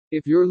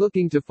If you're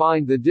looking to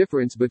find the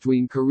difference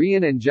between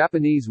Korean and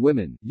Japanese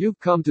women, you've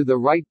come to the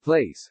right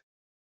place.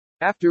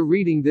 After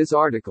reading this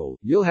article,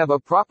 you'll have a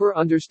proper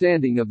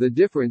understanding of the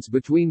difference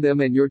between them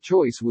and your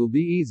choice will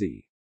be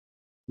easy.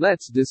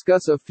 Let's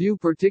discuss a few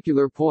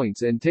particular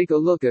points and take a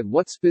look at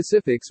what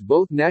specifics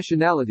both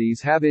nationalities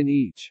have in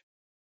each.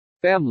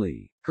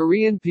 Family.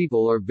 Korean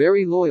people are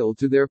very loyal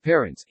to their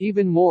parents,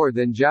 even more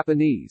than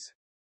Japanese.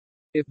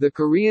 If the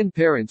Korean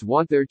parents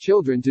want their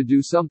children to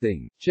do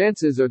something,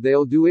 chances are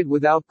they'll do it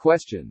without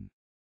question.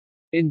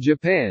 In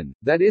Japan,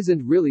 that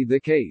isn't really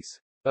the case.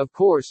 Of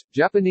course,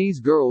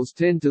 Japanese girls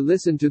tend to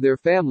listen to their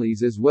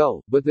families as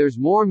well, but there's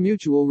more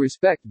mutual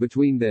respect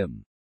between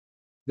them.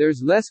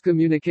 There's less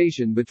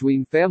communication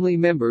between family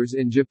members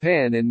in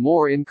Japan and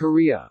more in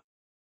Korea.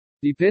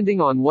 Depending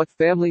on what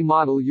family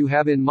model you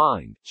have in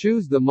mind,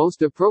 choose the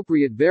most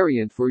appropriate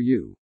variant for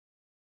you.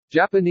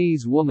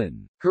 Japanese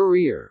woman.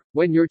 Career.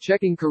 When you're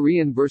checking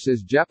Korean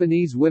versus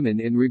Japanese women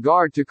in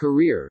regard to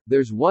career,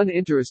 there's one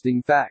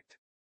interesting fact.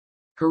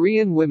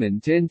 Korean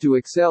women tend to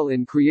excel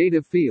in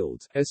creative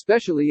fields,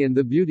 especially in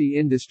the beauty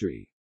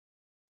industry.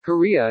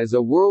 Korea is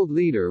a world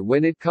leader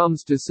when it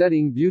comes to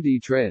setting beauty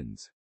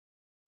trends.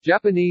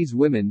 Japanese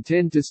women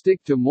tend to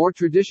stick to more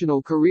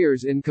traditional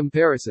careers in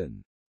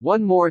comparison.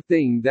 One more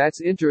thing that's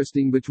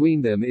interesting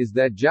between them is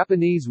that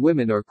Japanese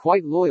women are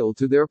quite loyal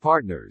to their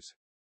partners.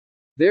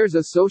 There's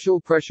a social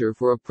pressure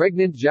for a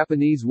pregnant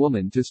Japanese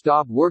woman to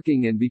stop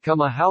working and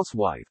become a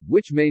housewife,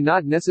 which may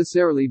not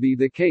necessarily be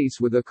the case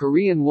with a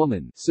Korean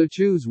woman, so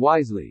choose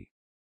wisely.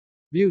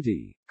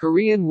 Beauty.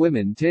 Korean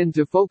women tend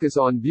to focus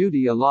on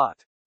beauty a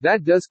lot.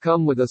 That does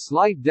come with a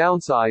slight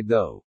downside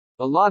though.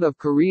 A lot of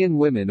Korean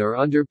women are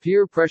under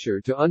peer pressure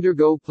to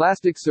undergo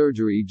plastic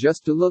surgery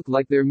just to look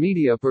like their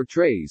media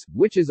portrays,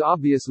 which is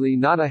obviously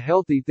not a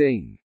healthy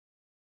thing.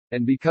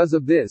 And because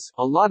of this,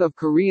 a lot of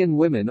Korean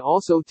women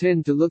also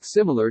tend to look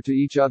similar to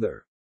each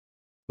other.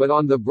 But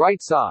on the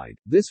bright side,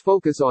 this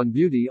focus on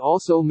beauty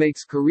also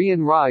makes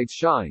Korean brides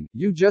shine.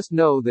 You just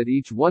know that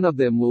each one of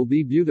them will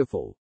be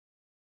beautiful.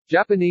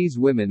 Japanese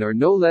women are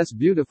no less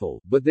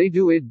beautiful, but they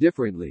do it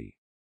differently.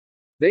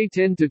 They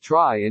tend to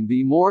try and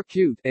be more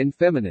cute and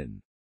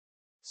feminine.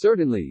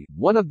 Certainly,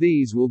 one of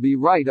these will be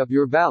right up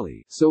your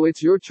valley, so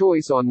it's your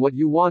choice on what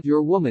you want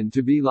your woman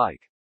to be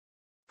like.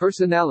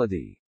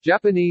 Personality.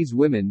 Japanese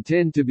women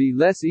tend to be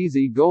less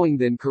easygoing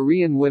than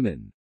Korean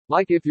women.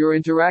 Like if you're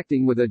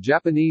interacting with a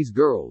Japanese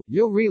girl,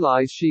 you'll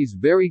realize she's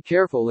very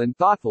careful and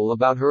thoughtful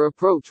about her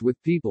approach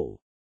with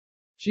people.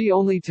 She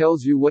only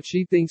tells you what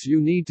she thinks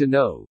you need to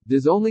know,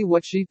 does only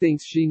what she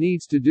thinks she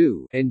needs to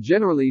do, and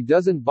generally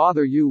doesn't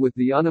bother you with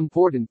the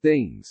unimportant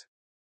things.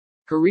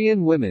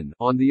 Korean women,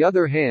 on the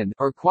other hand,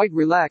 are quite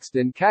relaxed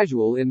and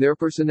casual in their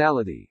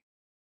personality.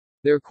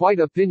 They're quite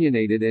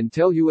opinionated and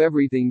tell you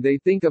everything they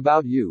think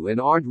about you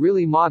and aren't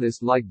really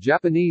modest like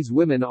Japanese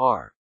women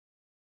are.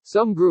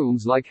 Some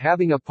grooms like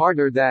having a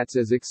partner that's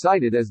as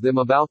excited as them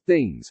about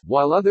things,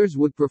 while others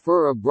would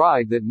prefer a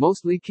bride that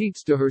mostly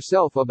keeps to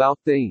herself about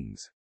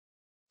things.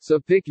 So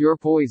pick your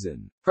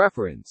poison.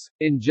 Preference.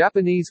 In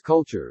Japanese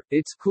culture,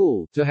 it's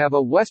cool to have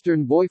a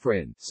Western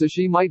boyfriend, so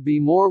she might be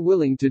more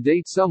willing to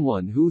date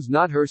someone who's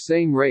not her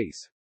same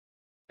race.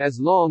 As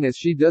long as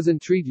she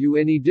doesn't treat you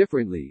any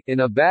differently,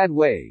 in a bad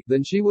way,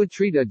 than she would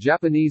treat a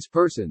Japanese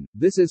person,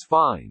 this is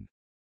fine.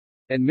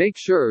 And make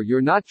sure you're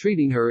not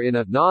treating her in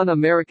a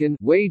non-American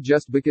way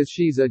just because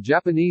she's a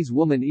Japanese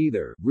woman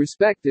either.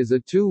 Respect is a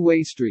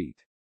two-way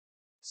street.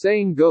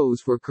 Same goes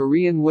for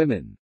Korean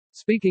women.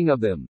 Speaking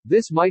of them,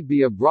 this might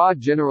be a broad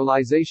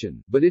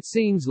generalization, but it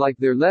seems like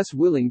they're less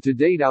willing to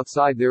date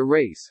outside their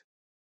race.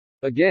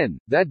 Again,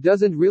 that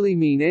doesn't really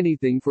mean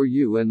anything for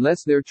you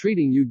unless they're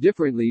treating you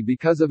differently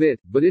because of it,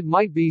 but it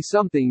might be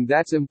something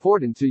that's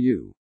important to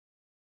you.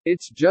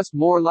 It's just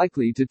more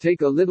likely to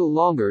take a little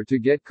longer to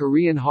get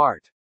Korean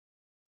heart.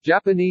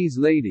 Japanese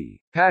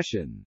lady.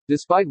 Passion.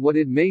 Despite what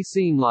it may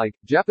seem like,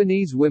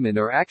 Japanese women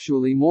are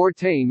actually more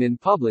tame in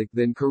public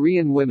than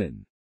Korean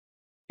women.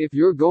 If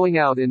you're going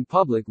out in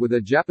public with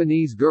a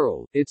Japanese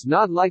girl, it's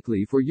not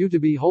likely for you to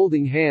be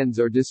holding hands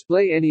or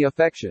display any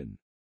affection.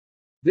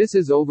 This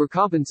is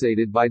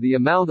overcompensated by the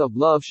amount of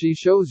love she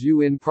shows you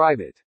in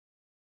private.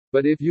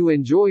 But if you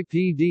enjoy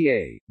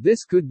PDA,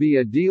 this could be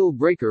a deal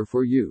breaker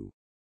for you.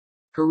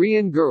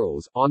 Korean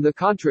girls, on the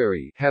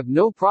contrary, have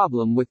no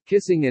problem with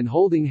kissing and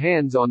holding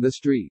hands on the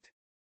street.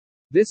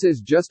 This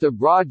is just a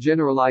broad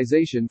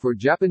generalization for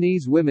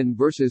Japanese women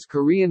versus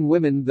Korean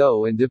women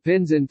though, and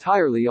depends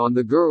entirely on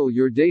the girl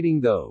you're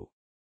dating though.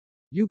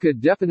 You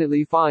could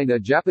definitely find a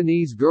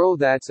Japanese girl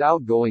that's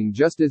outgoing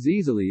just as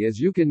easily as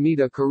you can meet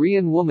a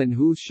Korean woman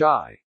who's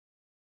shy.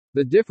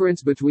 The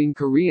difference between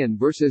Korean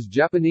versus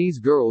Japanese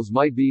girls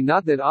might be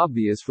not that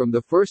obvious from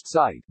the first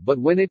sight, but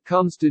when it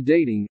comes to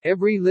dating,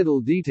 every little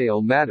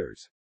detail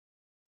matters.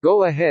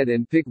 Go ahead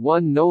and pick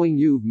one knowing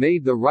you've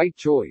made the right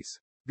choice.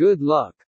 Good luck.